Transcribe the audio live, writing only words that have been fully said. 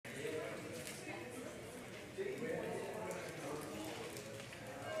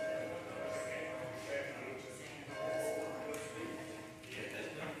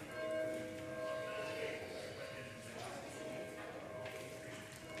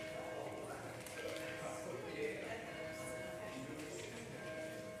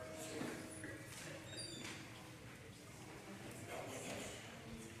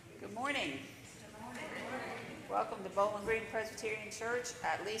morning. Welcome to Bowling Green Presbyterian Church.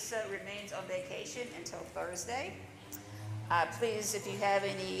 Lisa remains on vacation until Thursday. Please, if you have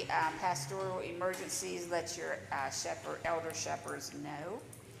any pastoral emergencies, let your elder shepherds know.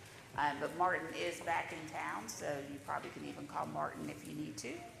 But Martin is back in town, so you probably can even call Martin if you need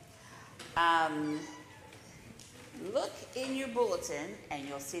to. Look in your bulletin, and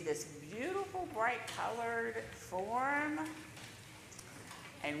you'll see this beautiful, bright-colored form.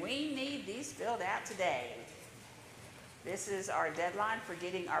 And we need these filled out today. This is our deadline for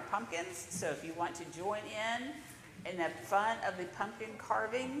getting our pumpkins. So if you want to join in the fun of the pumpkin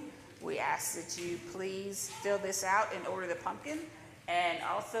carving, we ask that you please fill this out and order the pumpkin. And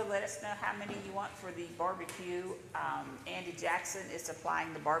also let us know how many you want for the barbecue. Andy Jackson is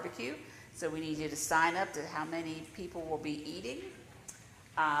supplying the barbecue. So we need you to sign up to how many people will be eating.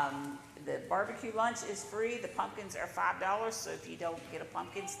 The barbecue lunch is free. The pumpkins are $5. So if you don't get a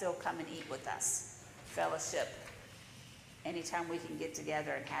pumpkin, still come and eat with us. Fellowship. Anytime we can get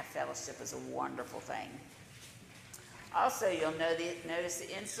together and have fellowship is a wonderful thing. Also, you'll notice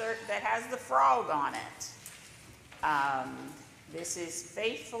the insert that has the frog on it. This is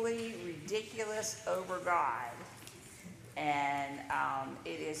Faithfully Ridiculous Over God. And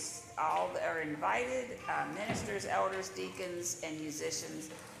it is all that are invited, ministers, elders, deacons, and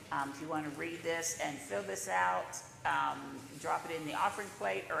musicians. If you want to read this and fill this out, drop it in the offering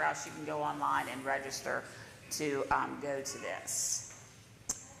plate, or else you can go online and register to go to this.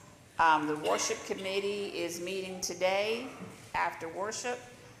 The worship committee is meeting today after worship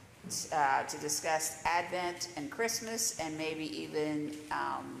to discuss Advent and Christmas and maybe even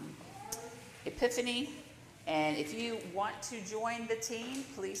Epiphany. And if you want to join the team,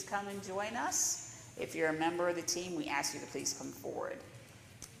 please come and join us. If you're a member of the team, we ask you to please come forward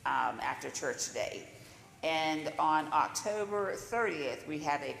after church today. And on October 30th, we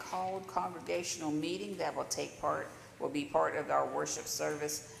have a called congregational meeting that will be part of our worship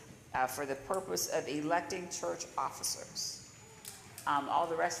service for the purpose of electing church officers. All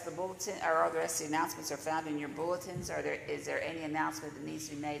the rest of the bulletin, or all the rest of the announcements are found in your bulletins. Is there any announcement that needs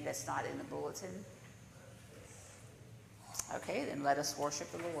to be made that's not in the bulletin? Okay, then let us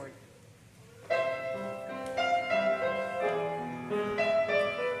worship the Lord.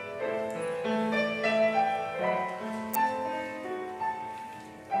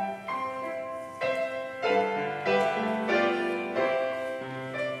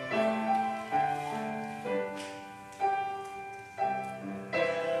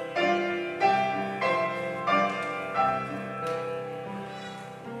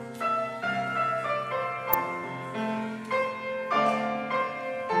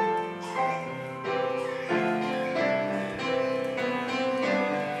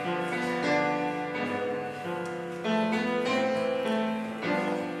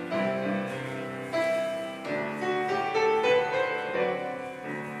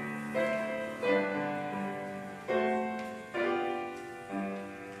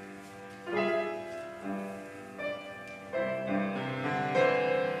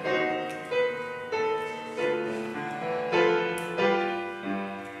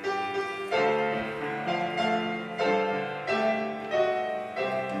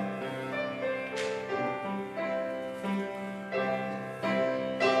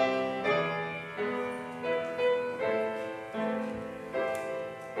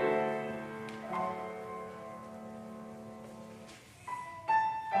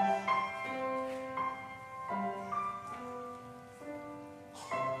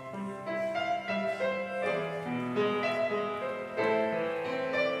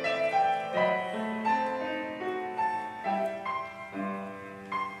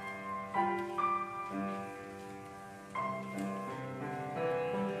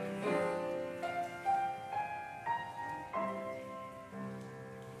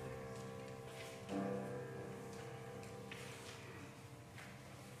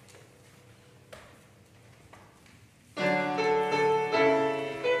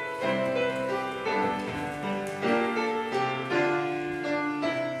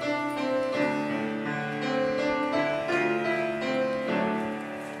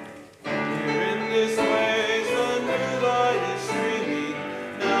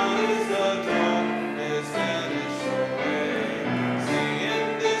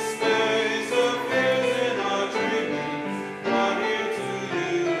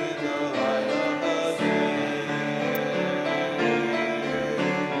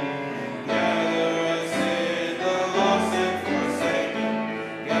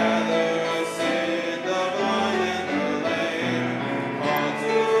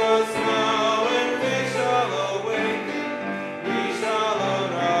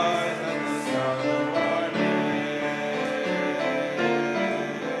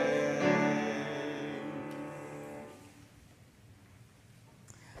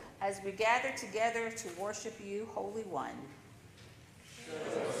 As we gather together to worship you, Holy One,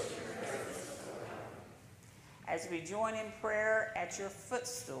 as we join in prayer at your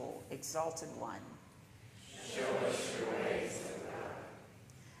footstool, Exalted One, show us your ways, O God.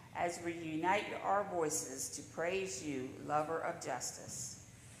 As we unite our voices to praise you, Lover of justice,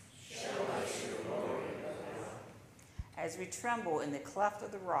 show us your glory, O God. As we tremble in the cleft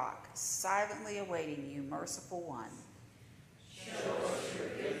of the rock, silently awaiting you, Merciful One, show us your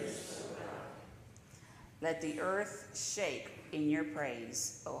goodness, O God. Let the earth shake in your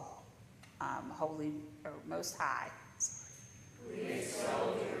praise, O Holy, or Most High. We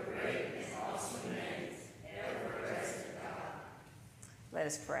extol your great and awesome name, ever-present God. Let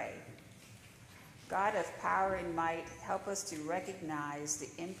us pray. God of power and might, help us to recognize the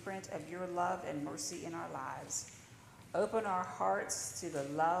imprint of your love and mercy in our lives. Open our hearts to the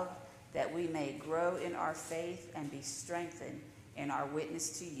love that we may grow in our faith and be strengthened in our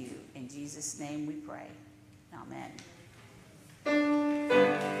witness to you. In Jesus' name we pray. Amen.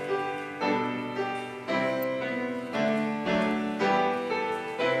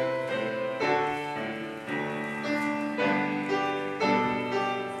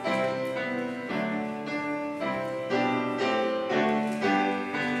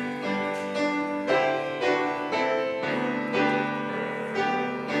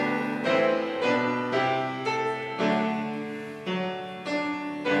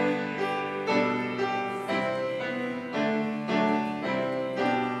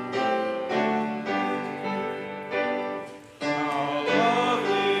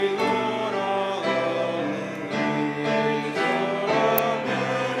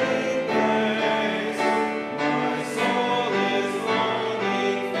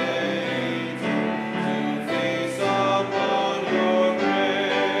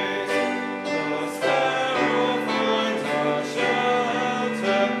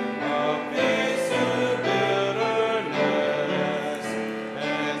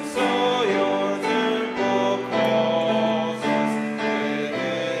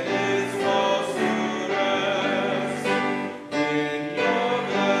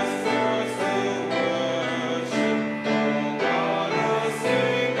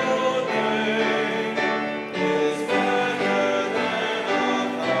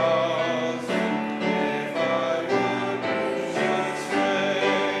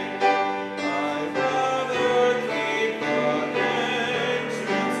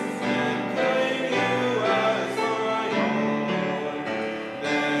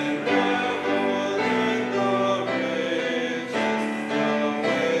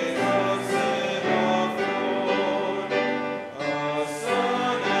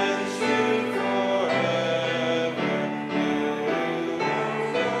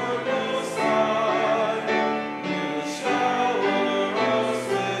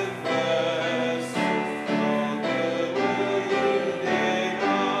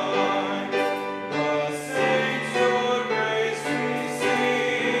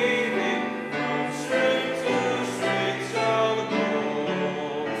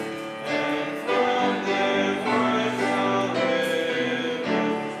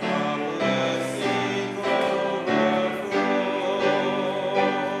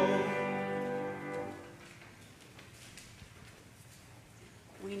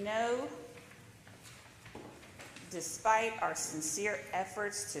 Despite our sincere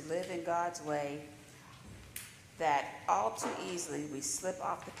efforts to live in God's way, that all too easily we slip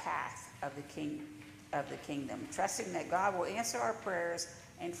off the path of the kingdom, trusting that God will answer our prayers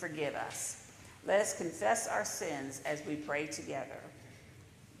and forgive us. Let us confess our sins as we pray together.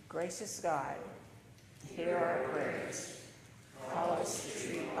 Gracious God, hear our prayers. Call us to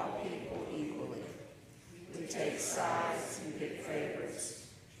treat all people equally. We take sides and pick favorites,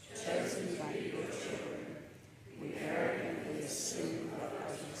 chosen by your children. We arrogantly assume what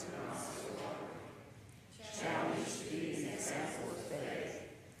others not. Challenge to be an example of faith.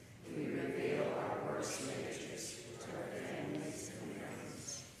 We reveal our worst natures to our families and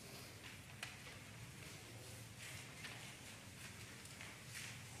friends.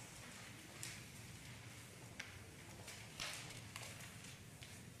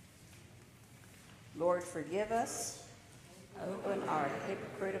 Lord, forgive us. Open our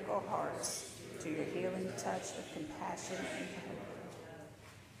hypocritical hearts to your healing touch of compassion and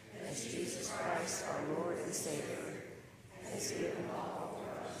hope. As Jesus Christ, our Lord and Savior, has given all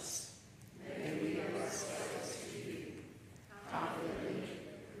for us, may we give ourselves to you, confidently,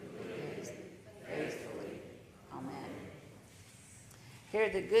 faithfully. Amen. Hear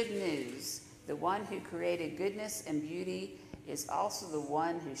the good news. The one who created goodness and beauty is also the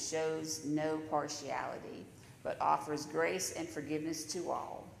one who shows no partiality, but offers grace and forgiveness to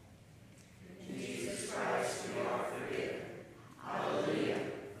all.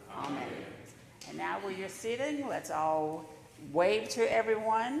 Amen. And now where you're sitting, let's all wave to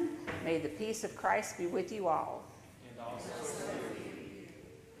everyone. May the peace of Christ be with you all. And also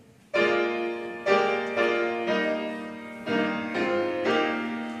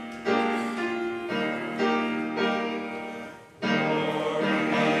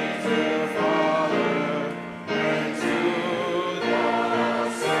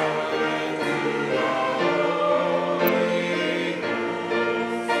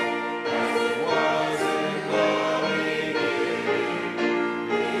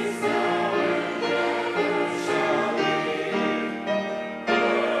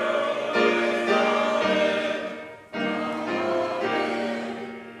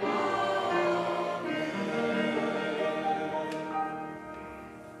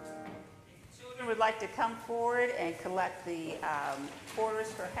Would like to come forward and collect the quarters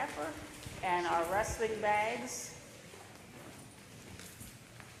for heifer and our wrestling bags.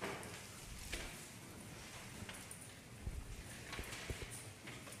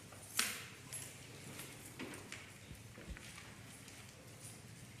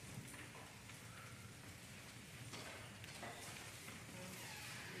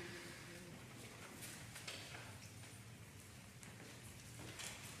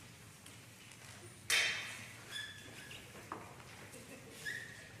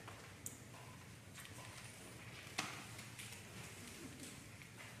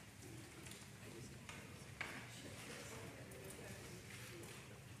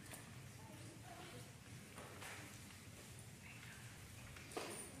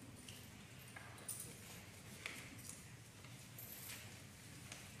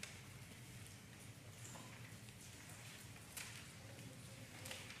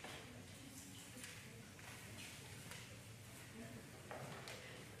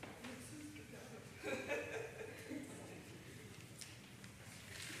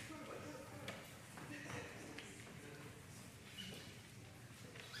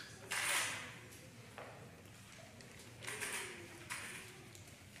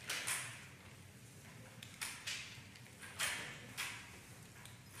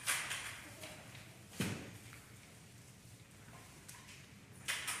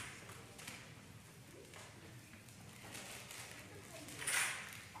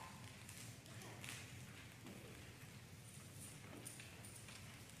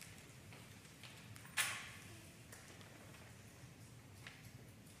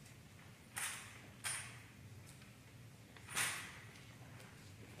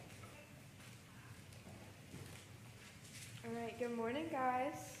 All right, good morning,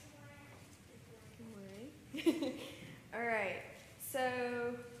 guys. Good morning. All right, so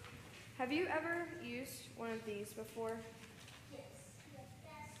have you ever used one of these before? Yes.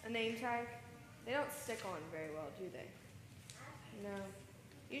 A name tag? They don't stick on very well, do they? No.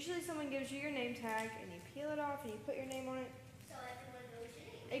 Usually someone gives you your name tag and you peel it off and you put your name on it. So everyone knows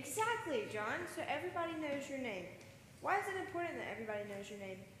your name. Exactly, John. So everybody knows your name. Why is it important that everybody knows your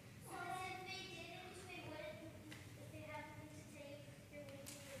name? So if they didn't, they wouldn't. If they happened to say their name,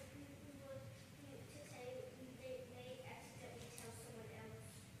 to say they may accidentally tell someone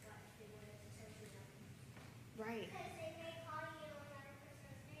else, but they wanted to tell you that. Right. Because they may call you another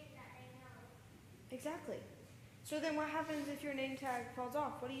person's name that they know. Exactly. So then what happens if your name tag falls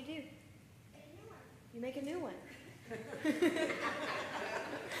off? What do? Make a new one. You make a new one.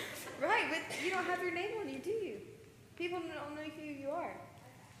 Right, but you don't have your name on you, do you? People don't know who you are.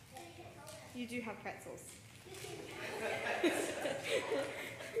 You do have pretzels.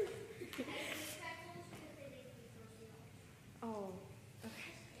 Oh,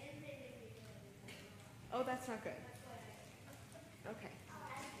 okay. Oh, that's not good. Okay.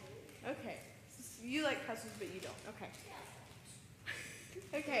 Okay. You like pretzels, but you don't. Okay.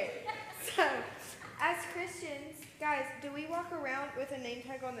 Okay. So, as Christians, guys, do we walk around with a name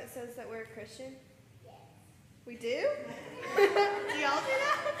tag on that says that we're a Christian? Yes. We do? Do y'all do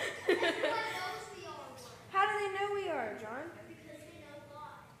that? Everyone knows we are one. How do they know we are, John? Because they know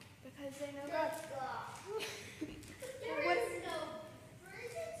God. Because they know God. There What is no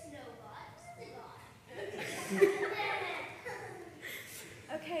virgins, no God. Only God.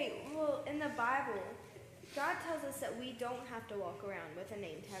 Okay, well, in the Bible, God tells us that we don't have to walk around with a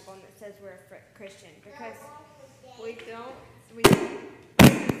name tag on that says we're a Christian because we don't.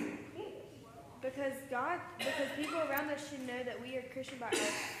 Because people around us should know that we are Christian by our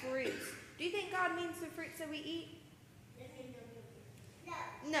fruits. Do you think God means the fruits that we eat?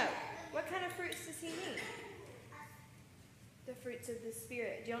 No. What kind of fruits does he mean? The fruits of the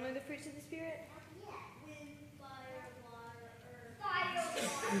Spirit. Do y'all know the fruits of the Spirit? Wind, fire, water, earth. Fire,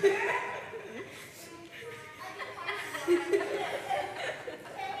 water.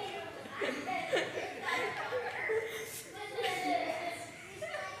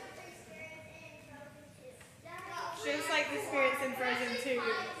 Frozen 2.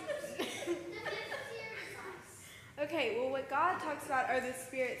 Okay, well, what God talks about are the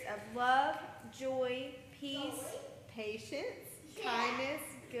spirits of love, joy, peace, patience, kindness,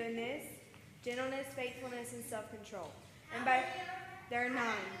 goodness, gentleness, faithfulness, and self-control. And by there are 9.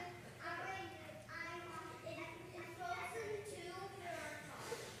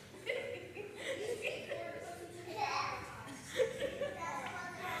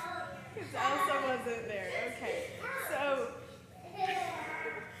 Because Elsa wasn't there. Okay, so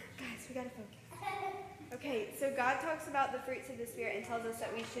guys, we gotta focus. Okay, so God talks about the fruits of the Spirit and tells us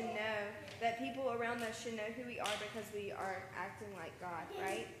that we should know, that people around us should know who we are because we are acting like God,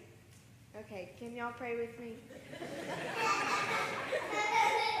 right? Okay, can y'all pray with me?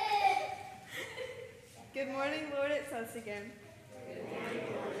 Good morning, Lord, it's us again.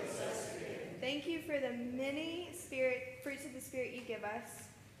 Thank you for the many fruits of the Spirit you give us.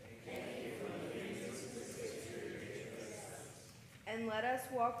 And let us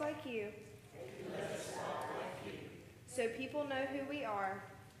walk like you. So people know who we are.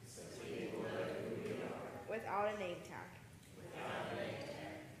 Without a name tag.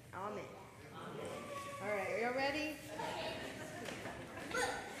 Amen. All right, are y'all ready?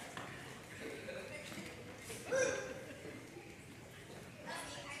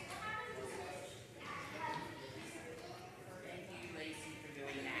 Thank you, Lacey, for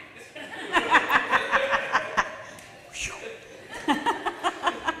doing that.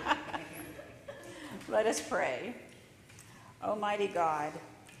 Let us pray. Almighty God,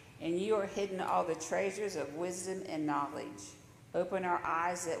 in you are hidden all the treasures of wisdom and knowledge. Open our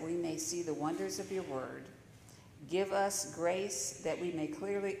eyes that we may see the wonders of your word. Give us grace that we may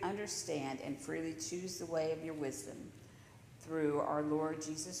clearly understand and freely choose the way of your wisdom. Through our Lord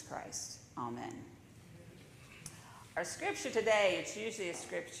Jesus Christ. Amen. Our scripture today, it's usually a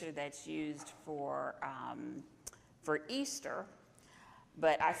scripture that's used for Easter,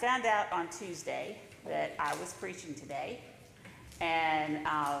 but I found out on Tuesday that I was preaching today. And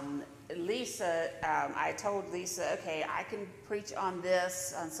Lisa, I told Lisa, okay, I can preach on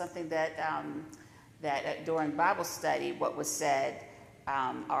this, on something that during Bible study, what was said,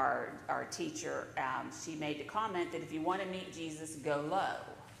 our teacher, she made the comment that if you want to meet Jesus, go low.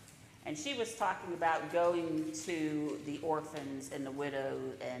 And she was talking about going to the orphans and the widow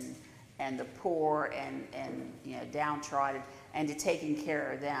and the poor and downtrodden, and to taking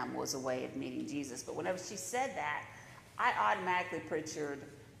care of them was a way of meeting Jesus. But whenever she said that, I automatically pictured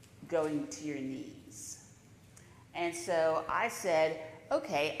going to your knees. And so I said,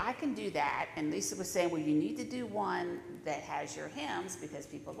 okay, I can do that. And Lisa was saying, well, you need to do one that has your hymns because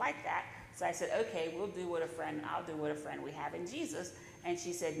people like that. So I said, okay, I'll do what a friend we have in Jesus. And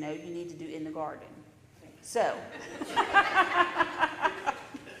she said, no, you need to do in the garden. So,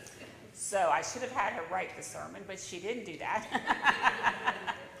 so I should have had her write the sermon, but she didn't do that.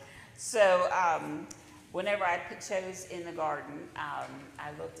 So, whenever I chose in the garden, I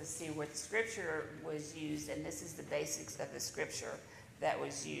looked to see what scripture was used, and this is the basics of the scripture that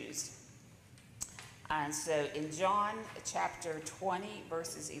was used. And so in John chapter 20,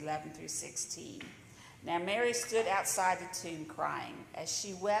 verses 11 through 16. Now Mary stood outside the tomb crying. As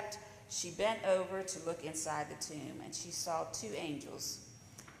she wept, she bent over to look inside the tomb, and she saw 2 angels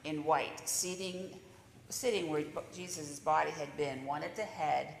in white sitting where Jesus' body had been, one at the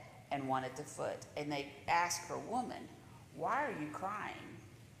head and one at the foot. And they asked her, woman, why are you crying?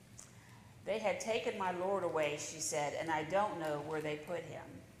 They had taken my Lord away, she said, and I don't know where they put him.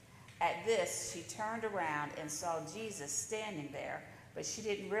 At this, she turned around and saw Jesus standing there, but she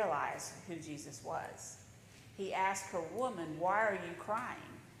didn't realize who Jesus was. He asked her, woman, why are you crying?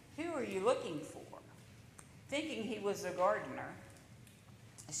 Who are you looking for? Thinking he was a gardener,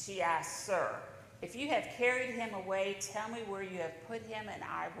 she asked, sir, if you have carried him away, tell me where you have put him, and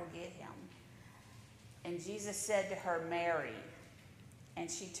I will get him. And Jesus said to her, Mary. And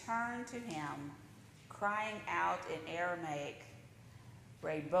she turned to him, crying out in Aramaic,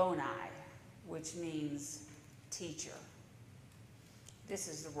 Rabboni, which means teacher. This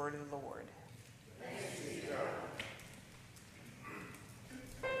is the word of the Lord. Thanks be to God.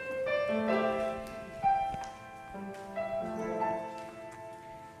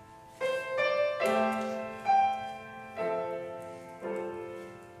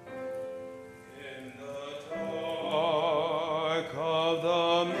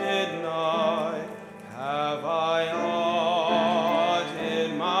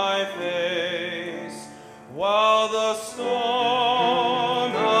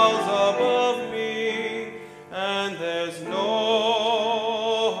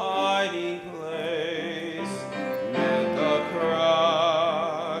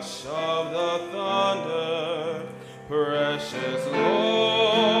 Precious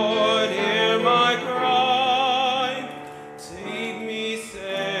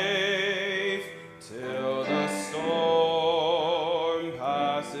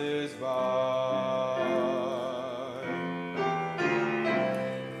passes by,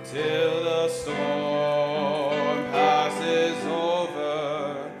 till the storm passes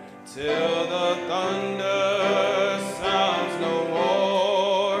over, till the thunder sounds no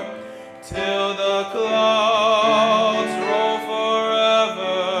more, till the clouds roll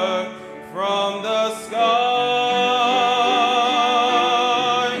forever from the sky.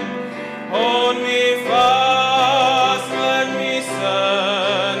 Hold me fast, let me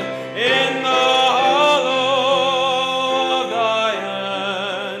stand in the hollow of thy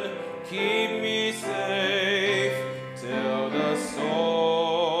hand. Keep me safe till the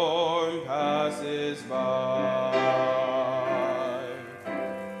storm passes by.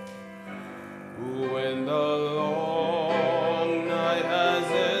 When the long night has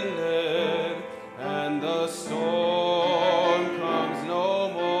ended and the storm comes no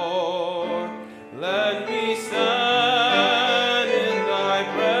more, let me stand in thy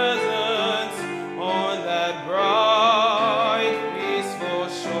presence on that bright, peaceful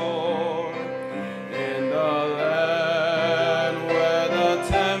shore, in the land where the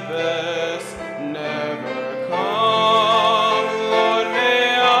tempest never comes. Lord, may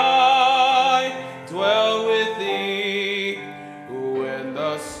I dwell with thee when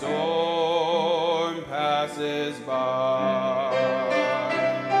the storm passes by,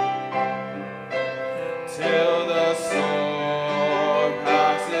 till the storm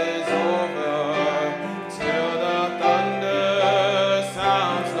passes over, till the thunder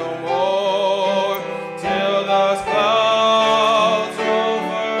sounds no more, till the clouds roll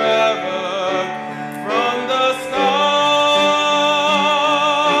forever from the sky.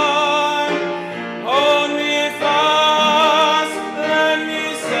 Hold me fast, let me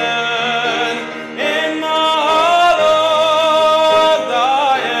stand in the hollow of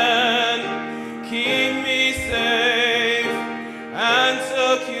thy hand. Keep me safe and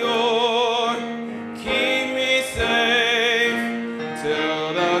secure, keep me safe till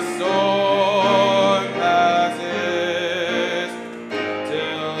the storm passes,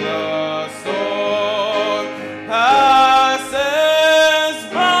 till the storm passes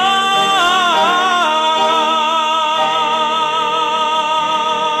by.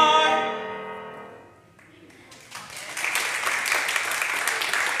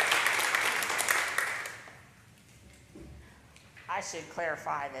 I should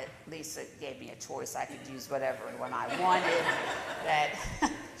clarify that Lisa gave me a choice. I could use whatever one I wanted. That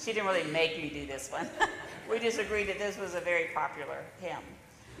she didn't really make me do this one. We just agreed that this was a very popular hymn.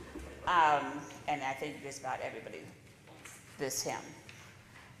 And I think just about everybody, this hymn.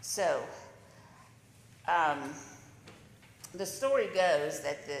 So, the story goes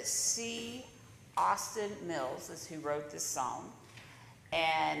that the C. Austin Mills is who wrote this song.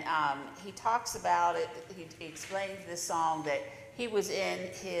 And he talks about it, he explains this song that he was in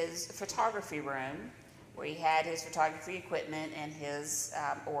his photography room where he had his photography equipment and his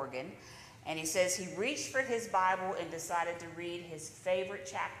organ. And he says he reached for his Bible and decided to read his favorite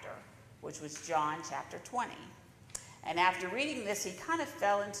chapter, which was John chapter 20. And after reading this, he kind of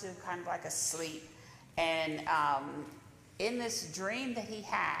fell into kind of like a sleep. And in this dream that he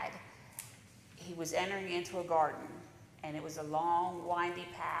had, he was entering into a garden. And it was a long, windy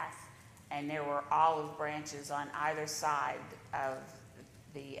path, and there were olive branches on either side of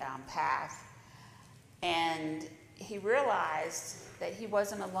the path. And he realized that he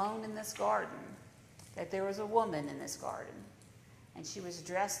wasn't alone in this garden, that there was a woman in this garden. And she was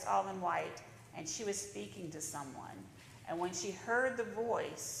dressed all in white, and she was speaking to someone. And when she heard the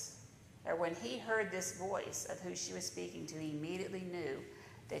voice, or when he heard this voice of who she was speaking to, he immediately knew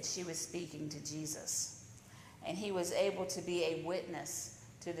that she was speaking to Jesus. And he was able to be a witness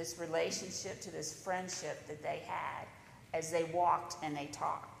to this relationship, to this friendship that they had as they walked and they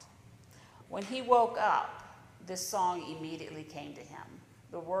talked. When he woke up, this song immediately came to him.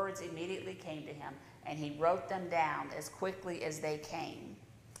 The words immediately came to him, and he wrote them down as quickly as they came.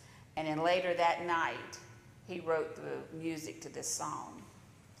 And then later that night, he wrote the music to this song.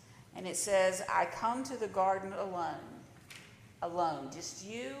 And it says, I come to the garden alone, just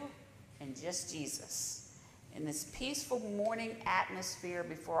you and just Jesus. In this peaceful morning atmosphere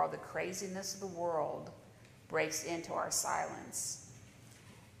before all the craziness of the world breaks into our silence.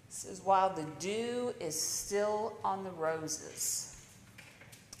 It says, while the dew is still on the roses,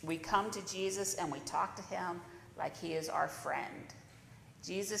 we come to Jesus and we talk to him like he is our friend.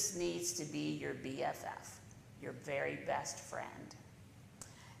 Jesus needs to be your BFF, your very best friend.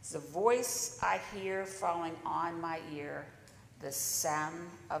 It's the voice I hear falling on my ear, the Son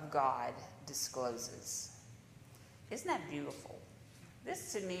of God discloses. Isn't that beautiful?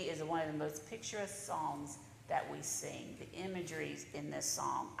 This to me is one of the most picturesque songs that we sing, the imagery in this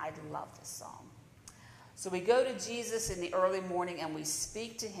song. I love this song. So we go to Jesus in the early morning and we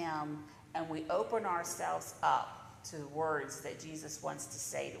speak to him and we open ourselves up to the words that Jesus wants to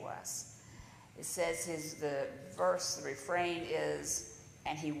say to us. It says the refrain is,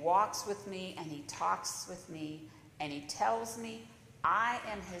 and he walks with me and he talks with me and he tells me I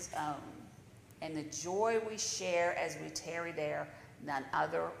am his own. And the joy we share as we tarry there, none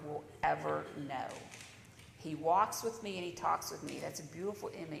other will ever know. He walks with me and he talks with me. That's a beautiful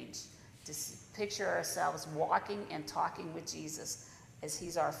image to picture ourselves walking and talking with Jesus as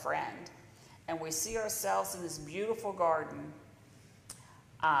he's our friend. And we see ourselves in this beautiful garden.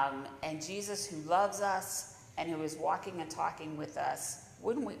 And Jesus, who loves us and who is walking and talking with us,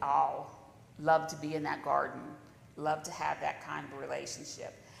 wouldn't we all love to be in that garden, love to have that kind of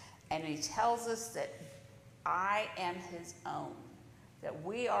relationship? And he tells us that I am his own, that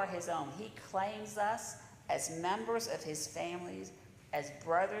we are his own. He claims us as members of his family, as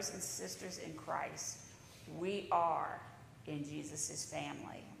brothers and sisters in Christ. We are in Jesus'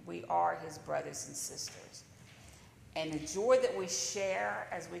 family. We are his brothers and sisters. And the joy that we share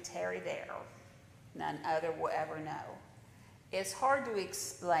as we tarry there, none other will ever know. It's hard to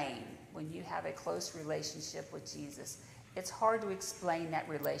explain when you have a close relationship with Jesus. It's hard to explain that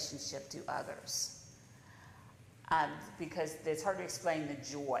relationship to others because it's hard to explain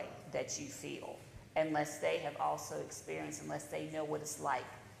the joy that you feel unless they have also experienced, unless they know what it's like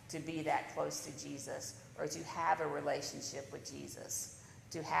to be that close to Jesus or to have a relationship with Jesus,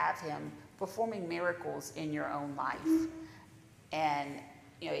 to have him performing miracles in your own life. And,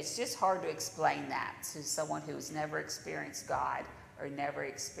 it's just hard to explain that to someone who's never experienced God or never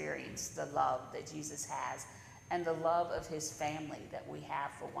experienced the love that Jesus has and the love of his family that we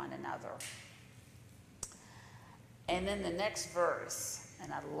have for one another. And then the next verse,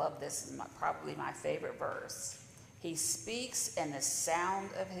 and I love this, is probably my favorite verse. He speaks and the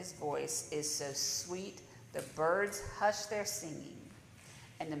sound of his voice is so sweet, the birds hush their singing,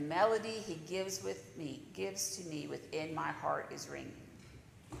 and the melody he gives to me within my heart is ringing.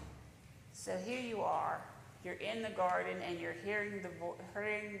 So here you are, you're in the garden and you're hearing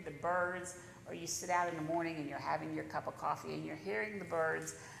the birds, or you sit out in the morning and you're having your cup of coffee and you're hearing the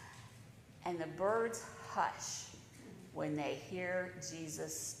birds, and the birds hush when they hear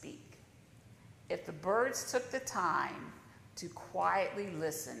Jesus speak. If the birds took the time to quietly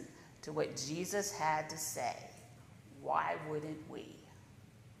listen to what Jesus had to say, why wouldn't we?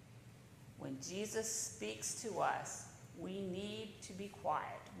 When Jesus speaks to us, we need to be quiet.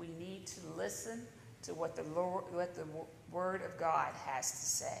 We need to listen to what the Word of God has to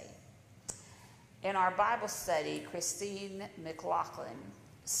say. In our Bible study, Christine McLaughlin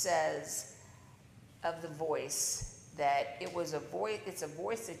says of the voice that it's a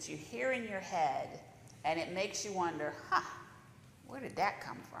voice that you hear in your head, and it makes you wonder, where did that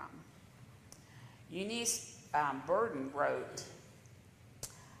come from? Eunice Burden wrote,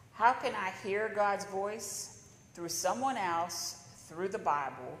 how can I hear God's voice? Through someone else, through the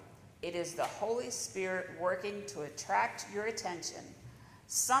Bible. It is the Holy Spirit working to attract your attention.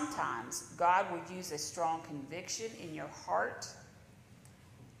 Sometimes God will use a strong conviction in your heart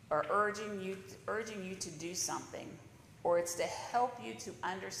or urging you to do something, or it's to help you to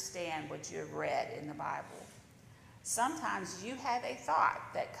understand what you have read in the Bible. Sometimes you have a thought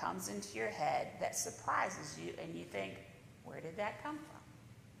that comes into your head that surprises you and you think, where did that come from?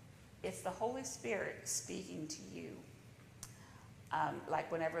 It's the Holy Spirit speaking to you.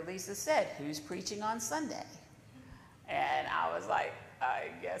 Like whenever Lisa said, who's preaching on Sunday? And I was like, I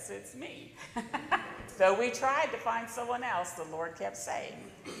guess it's me. So we tried to find someone else. The Lord kept saying,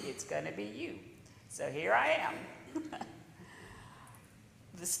 it's going to be you. So here I am.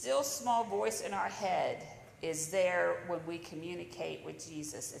 The still small voice in our head is there when we communicate with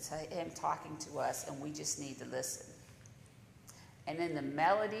Jesus. It's him talking to us, and we just need to listen. And then the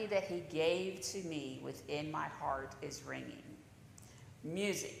melody that he gave to me within my heart is ringing.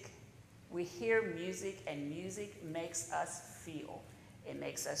 Music. We hear music, and music makes us feel. It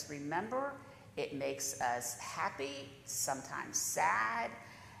makes us remember. It makes us happy, sometimes sad,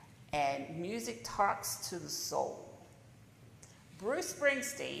 and music talks to the soul. Bruce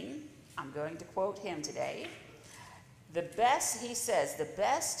Springsteen, I'm going to quote him today, he says, the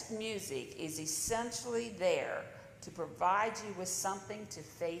best music is essentially there to provide you with something to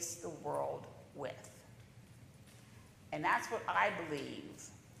face the world with. And that's what I believe,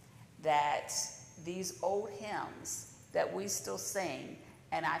 that these old hymns that we still sing,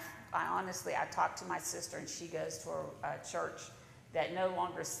 and I honestly talked to my sister, and she goes to a church that no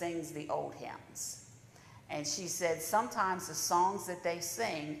longer sings the old hymns. And she said sometimes the songs that they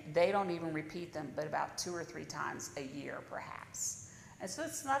sing, they don't even repeat them, but about 2 or 3 times a year, perhaps. And so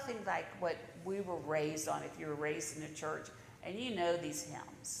it's nothing like what we were raised on if you were raised in a church and you know these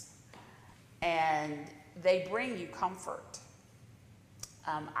hymns. And they bring you comfort.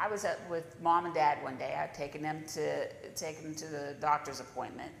 I was with Mom and Dad one day. I'd taken them to the doctor's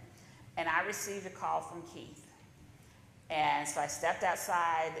appointment, and I received a call from Keith. And so I stepped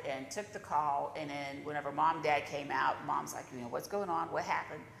outside and took the call, and then whenever Mom and Dad came out, Mom's like, what's going on? What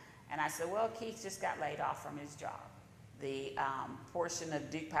happened? And I said, well, Keith just got laid off from his job. The portion of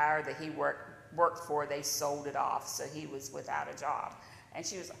Duke Power that he worked for, they sold it off, so he was without a job. And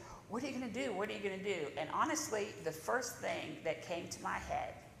she was like, what are you going to do? What are you going to do? And honestly, the first thing that came to my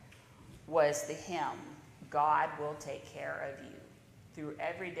head was the hymn, God will take care of you. Through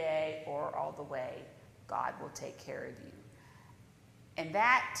every day or all the way, God will take care of you. And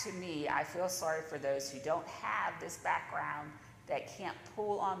that, to me, I feel sorry for those who don't have this background, that can't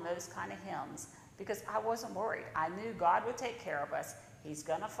pull on those kind of hymns, because I wasn't worried. I knew God would take care of us. He's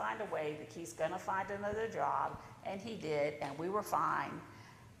going to find a way, that he's going to find another job, and he did, and we were fine.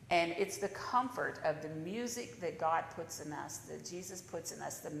 And it's the comfort of the music that God puts in us, that Jesus puts in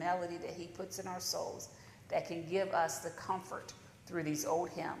us, the melody that he puts in our souls, that can give us the comfort through these old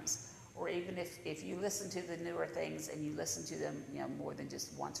hymns. Or even if you listen to the newer things and you listen to them, more than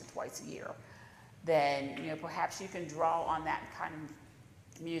just once or twice a year, then, perhaps you can draw on that kind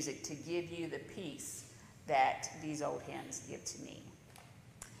of music to give you the peace that these old hymns give to me.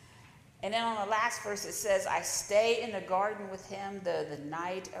 And then on the last verse it says, I stay in the garden with him, though the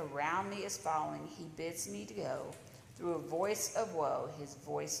night around me is falling. He bids me to go. Through a voice of woe, his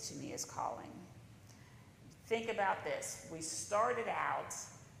voice to me is calling. Think about this. We started out,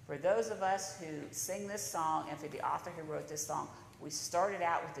 for those of us who sing this song, and for the author who wrote this song, we started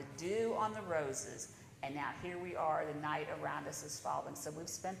out with the dew on the roses, and now here we are, the night around us is falling. So we've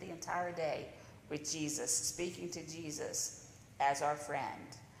spent the entire day with Jesus, speaking to Jesus as our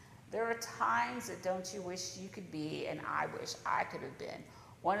friend. There are times that don't you wish you could be, and I wish I could have been,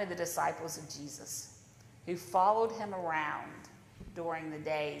 one of the disciples of Jesus who followed him around during the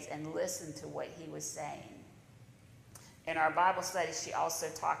days and listened to what he was saying. In our Bible study, she also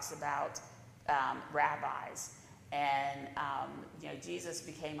talks about rabbis. And, Jesus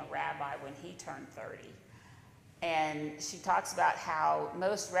became a rabbi when he turned 30. And she talks about how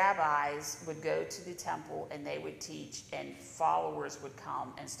most rabbis would go to the temple and they would teach, and followers would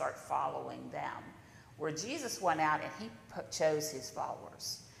come and start following them. Where Jesus went out and he chose his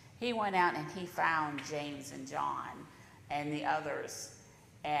followers. He went out and he found James and John and the others.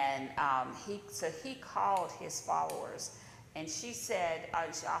 And so he called his followers. And she said,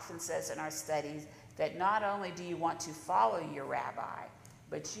 she often says in our studies, that not only do you want to follow your rabbi,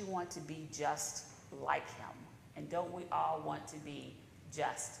 but you want to be just like him. And don't we all want to be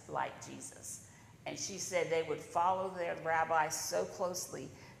just like Jesus? And she said they would follow their rabbi so closely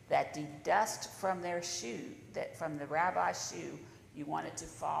that the dust from their shoe, that from the rabbi's shoe, you want it to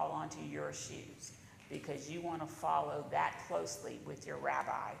fall onto your shoes, because you want to follow that closely with your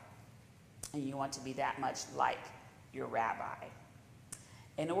rabbi, and you want to be that much like your rabbi.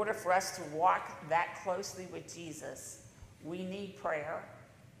 In order for us to walk that closely with Jesus, we need prayer,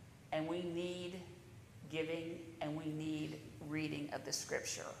 and we need giving, and we need reading of the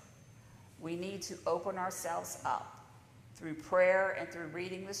scripture. We need to open ourselves up through prayer and through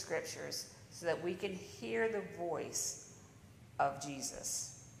reading the scriptures so that we can hear the voice of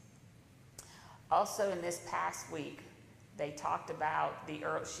Jesus. Also, in this past week, they talked about the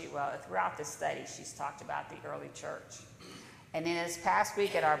early, throughout the study, she's talked about the early church. And in this past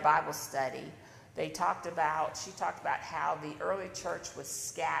week at our Bible study, she talked about how the early church was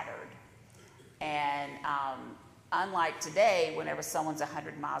scattered. And unlike today, whenever someone's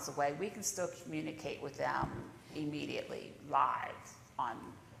 100 miles away, we can still communicate with them immediately, live, on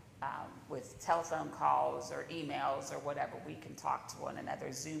with telephone calls or emails or whatever. We can talk to one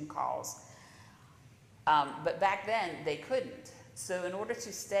another, Zoom calls. But back then, they couldn't. So in order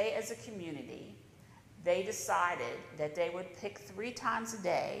to stay as a community, they decided that they would pick 3 times a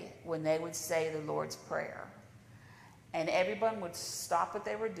day when they would say the Lord's Prayer. And everyone would stop what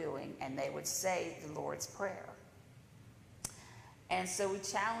they were doing and they would say the Lord's Prayer. And so we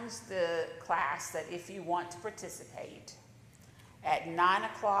challenged the class that if you want to participate, at 9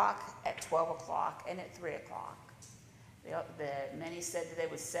 o'clock, at 12 o'clock, and at 3 o'clock, many said that they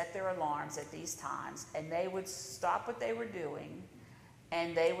would set their alarms at these times, and they would stop what they were doing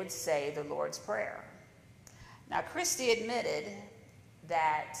and they would say the Lord's Prayer. Now, Christy admitted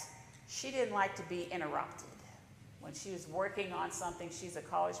that she didn't like to be interrupted. When she was working on something, she's a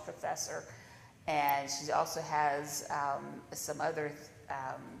college professor, And she also has some other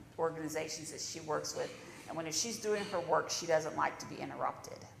organizations that she works with. And when she's doing her work, she doesn't like to be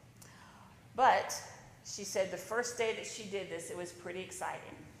interrupted. But she said the first day that she did this, it was pretty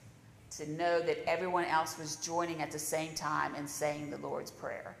exciting to know that everyone else was joining at the same time and saying the Lord's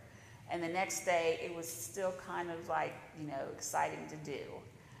Prayer. And the next day, it was still kind of like, exciting to do.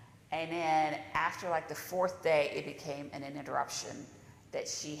 And then after like the fourth day, it became an interruption that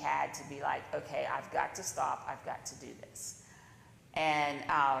she had to be like, okay, I've got to stop. I've got to do this. And,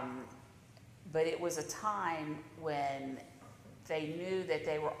 but it was a time when they knew that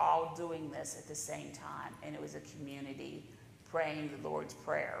they were all doing this at the same time, and it was a community praying the Lord's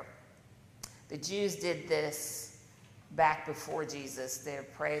Prayer. The Jews did this back before Jesus. Their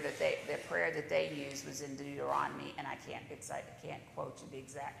prayer that they used was in Deuteronomy, and I can't quote you the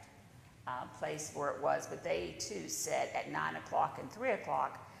exact place where it was, but they too said at 9 o'clock and 3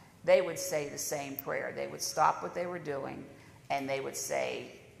 o'clock, they would say the same prayer. They would stop what they were doing, and they would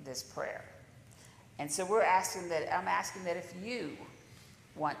say this prayer. And so I'm asking that if you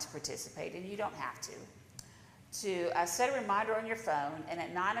want to participate, and you don't have to set a reminder on your phone, and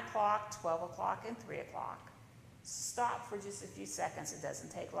at 9 o'clock, 12 o'clock, and 3 o'clock, stop for just a few seconds. It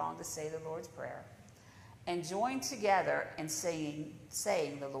doesn't take long to say the Lord's Prayer. And join together in saying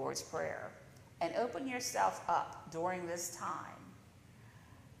the Lord's Prayer. And open yourself up during this time.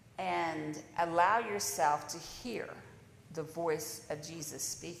 And allow yourself to hear the voice of Jesus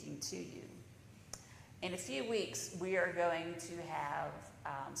speaking to you. In a few weeks, we are going to have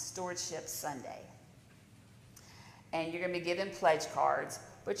Stewardship Sunday. And you're going to be given pledge cards,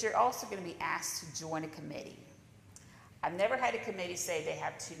 but you're also going to be asked to join a committee. I've never had a committee say they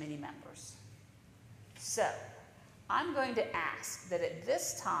have too many members. So, I'm going to ask that at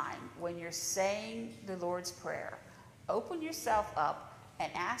this time, when you're saying the Lord's Prayer, open yourself up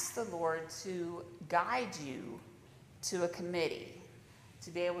and ask the Lord to guide you to a committee, to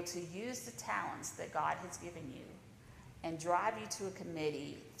be able to use the talents that God has given you, and drive you to a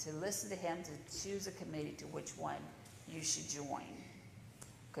committee, to listen to Him, to choose a committee to which one you should join.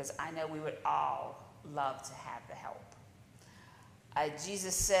 Because I know we would all love to have the help.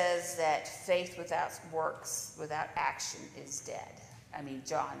 Jesus says that faith without works, without action is dead.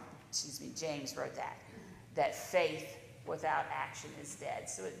 James wrote that faith without action is dead.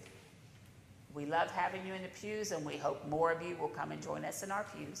 So we love having you in the pews, and we hope more of you will come and join us in our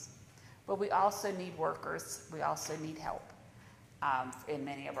pews. But we also need workers. We also need help in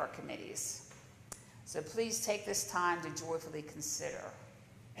many of our committees. So please take this time to joyfully consider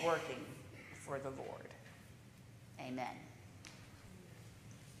working for the Lord. Amen.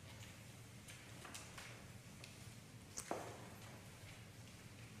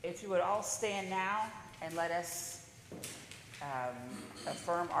 If you would all stand now and let us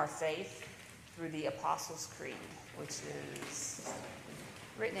affirm our faith through the Apostles' Creed, which is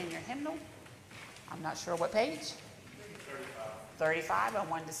written in your hymnal. I'm not sure what page. 35. I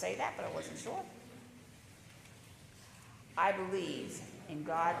wanted to say that, but I wasn't sure. I believe in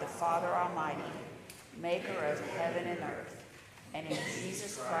God the Father Almighty, maker of heaven and earth, and in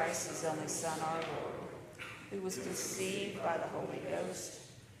Jesus Christ, His only Son, our Lord, who was conceived by the Holy Ghost,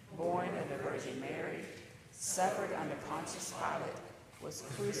 born of the Virgin Mary, suffered under Pontius Pilate, was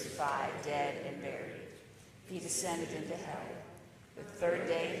crucified, dead, and buried. He descended into hell. The third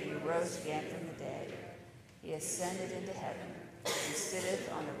day He rose again from the dead. He ascended into heaven, and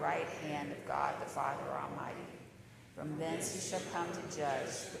sitteth on the right hand of God the Father Almighty. From thence He shall come to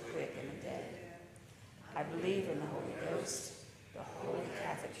judge the quick and the dead. I believe in the Holy Ghost, the Holy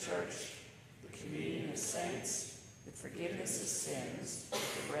Catholic Church, the communion of saints, the forgiveness of sins,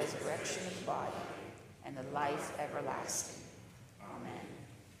 the resurrection of the body, and the life everlasting.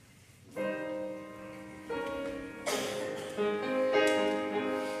 Amen.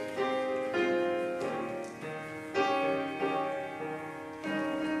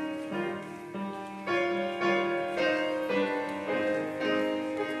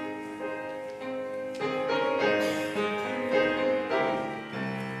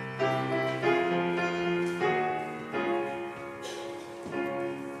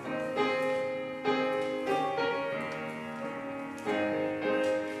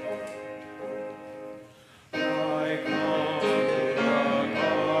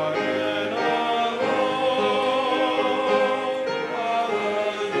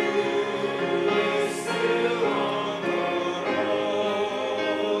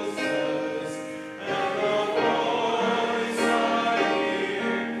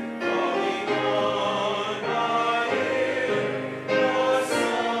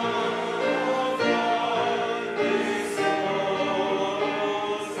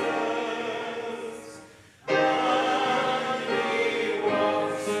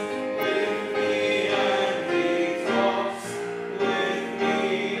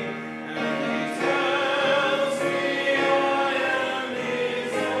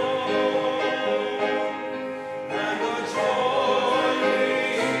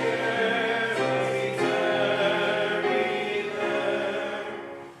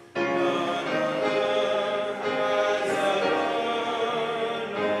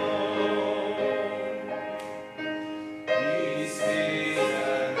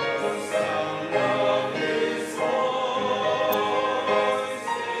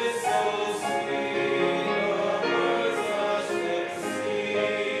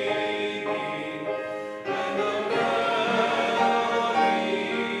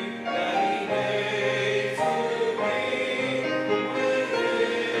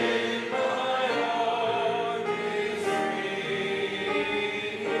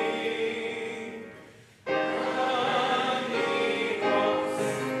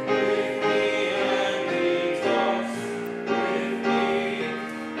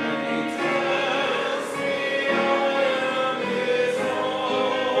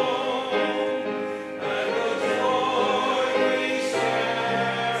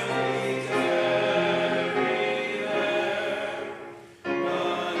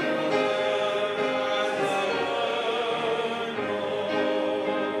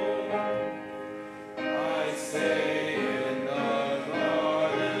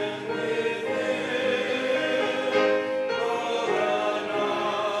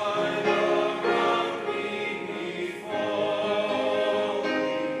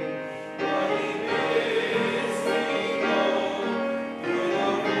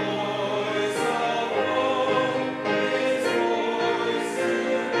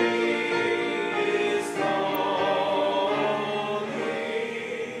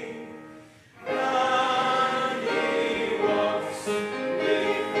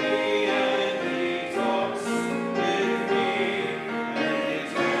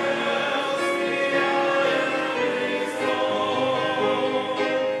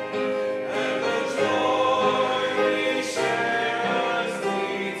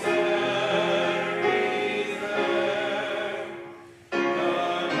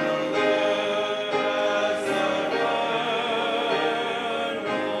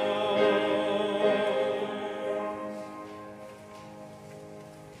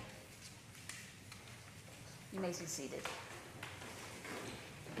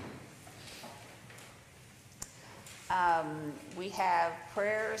 We have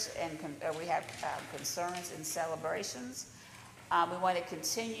prayers and we have concerns and celebrations. We want to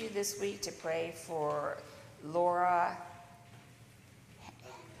continue this week to pray for Laura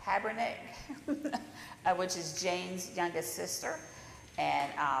Habernick, which is Jane's youngest sister.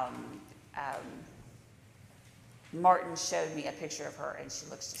 And Martin showed me a picture of her, and she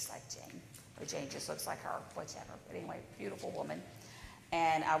looks just like Jane. Or Jane just looks like her, whichever. But anyway, beautiful woman.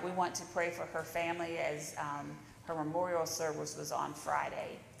 And we want to pray for her family as her memorial service was on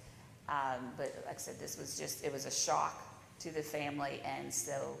Friday. But like I said, it was a shock to the family, and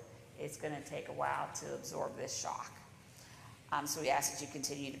so it's going to take a while to absorb this shock. So we ask that you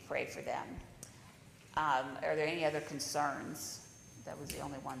continue to pray for them. Are there any other concerns? That was the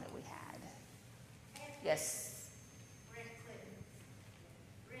only one that we had. Yes?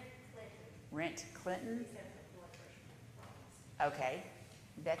 Rent Clinton? Okay.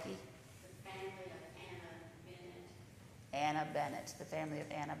 Becky? The family of Anna Bennett. Anna Bennett. The family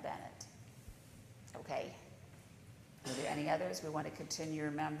of Anna Bennett. Okay. Are there any others? We want to continue to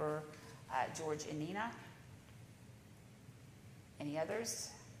remember George and Nina. Any others?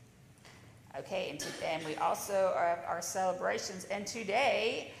 Okay, and we also have our celebrations, and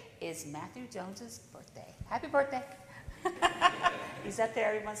today is Matthew Jones's birthday. Happy birthday. He's up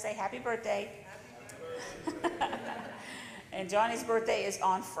there. Everyone say happy birthday. And Johnny's birthday is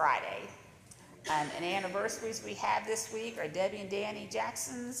on Friday. And anniversaries we have this week are Debbie and Danny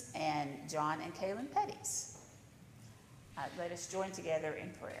Jackson's and John and Kaylin Petty's. Let us join together in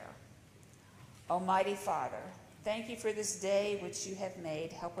prayer. Almighty Father, thank you for this day which you have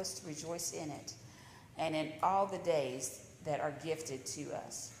made. Help us to rejoice in it and in all the days that are gifted to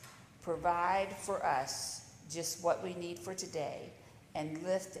us. Provide for us just what we need for today and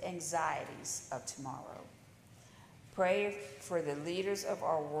lift the anxieties of tomorrow. Pray for the leaders of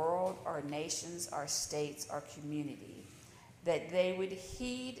our world, our nations, our states, our community, that they would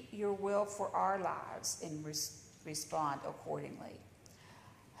heed your will for our lives and respond accordingly.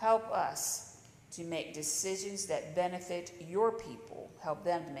 Help us to make decisions that benefit your people. Help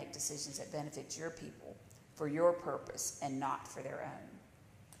them to make decisions that benefit your people for your purpose and not for their own.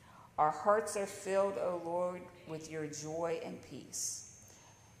 Our hearts are filled, O Lord, with your joy and peace.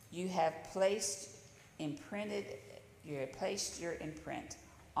 You have placed your imprint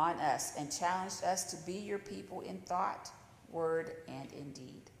on us and challenged us to be your people in thought, word, and in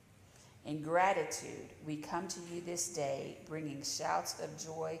deed. In gratitude, we come to you this day, bringing shouts of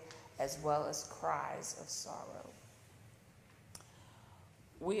joy as well as cries of sorrow.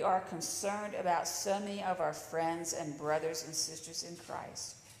 We are concerned about so many of our friends and brothers and sisters in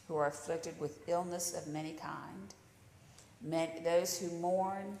Christ who are afflicted with illness of many kind, those who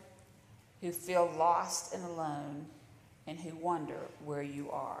mourn, who feel lost and alone, and who wonder where you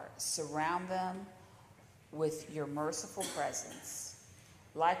are. Surround them with your merciful presence.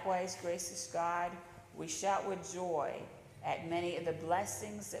 Likewise, gracious God, we shout with joy at many of the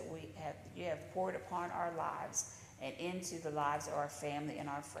blessings that you have poured upon our lives and into the lives of our family and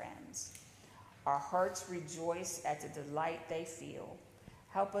our friends. Our hearts rejoice at the delight they feel.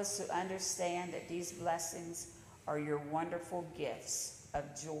 Help us to understand that these blessings are your wonderful gifts of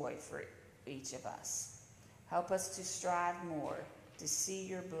joy for each of us. Help us to strive more to see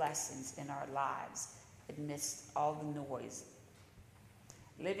your blessings in our lives amidst all the noise.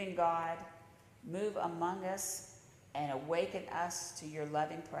 Living God, move among us and awaken us to your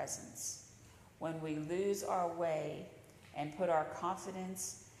loving presence. When we lose our way and put our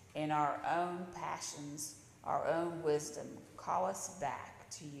confidence in our own passions, our own wisdom, call us back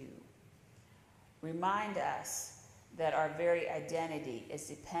to you. Remind us that our very identity is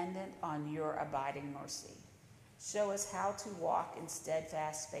dependent on your abiding mercy. Show us how to walk in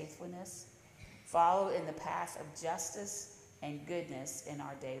steadfast faithfulness, follow in the path of justice and goodness in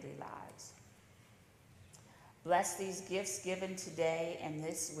our daily lives. Bless these gifts given today and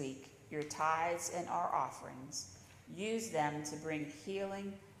this week, your tithes and our offerings. Use them to bring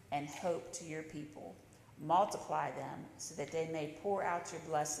healing and hope to your people. Multiply them so that they may pour out your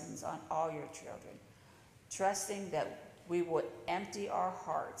blessings on all your children, trusting that we will empty our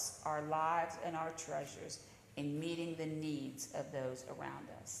hearts, our lives, and our treasures in meeting the needs of those around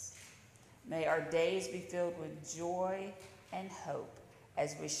us. May our days be filled with joy and hope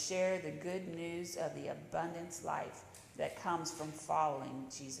as we share the good news of the abundant life that comes from following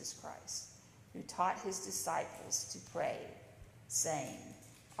Jesus Christ, who taught his disciples to pray, saying,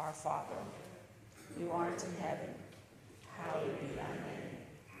 Our Father, who art in heaven, hallowed be thy name.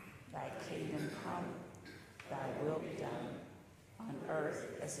 Thy kingdom come, thy will be done, on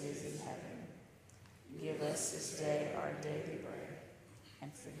earth as it is in heaven. Give us this day our daily bread,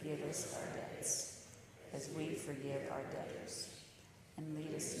 and forgive us our debts, as we forgive our debtors. And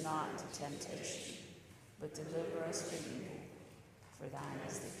lead us not to temptation, but deliver us from evil. For thine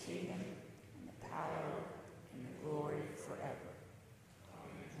is the kingdom, and the power, and the glory forever.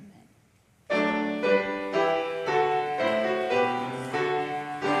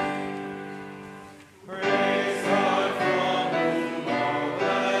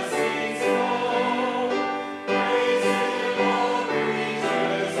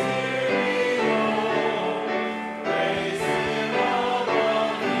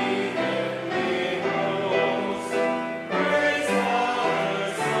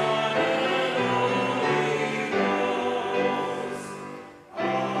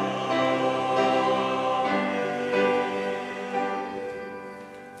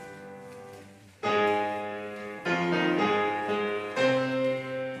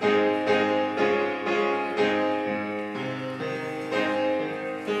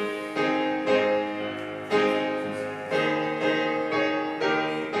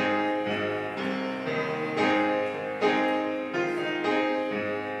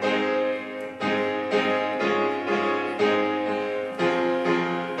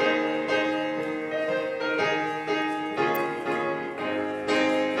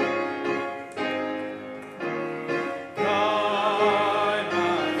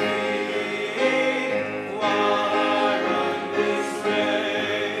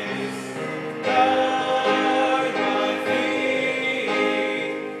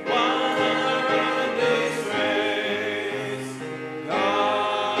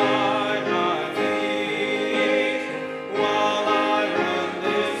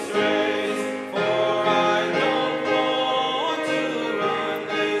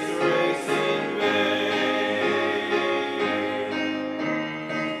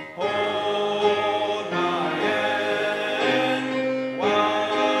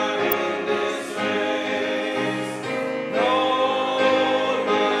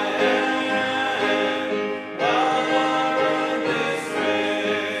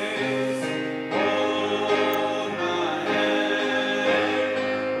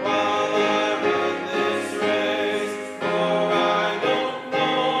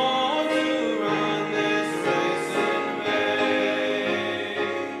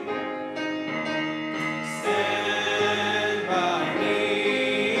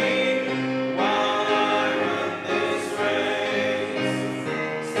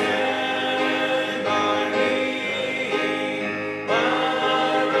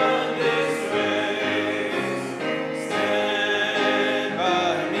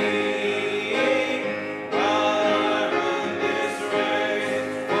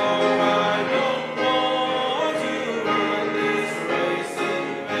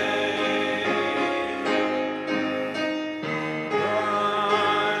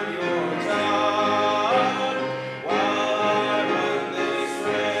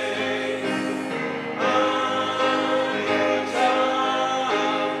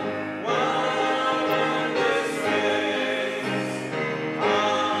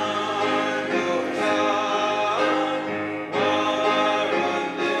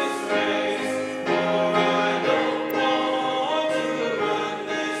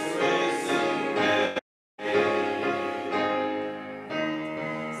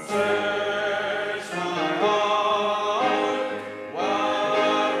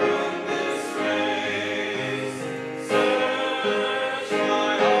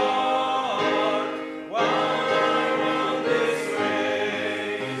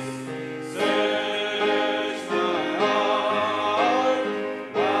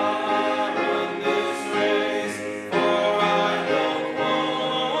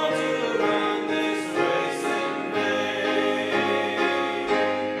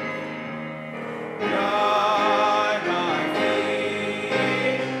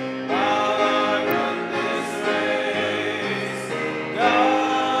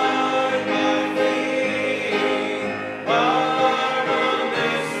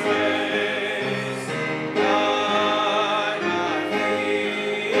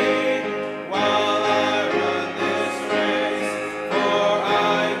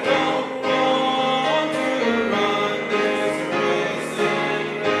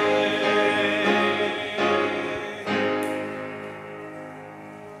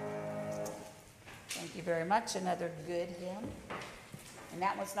 Much, another good hymn. And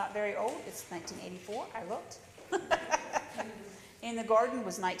that one's not very old. It's 1984. I looked. In the Garden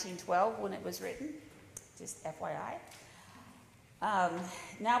was 1912 when it was written. Just FYI.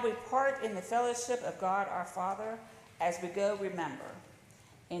 Now we part in the fellowship of God our Father. As we go, remember,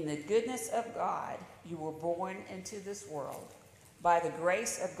 in the goodness of God, you were born into this world. By the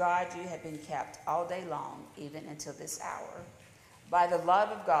grace of God, you have been kept all day long, even until this hour. By the love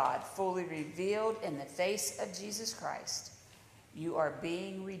of God, fully revealed in the face of Jesus Christ, you are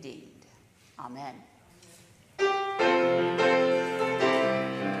being redeemed. Amen.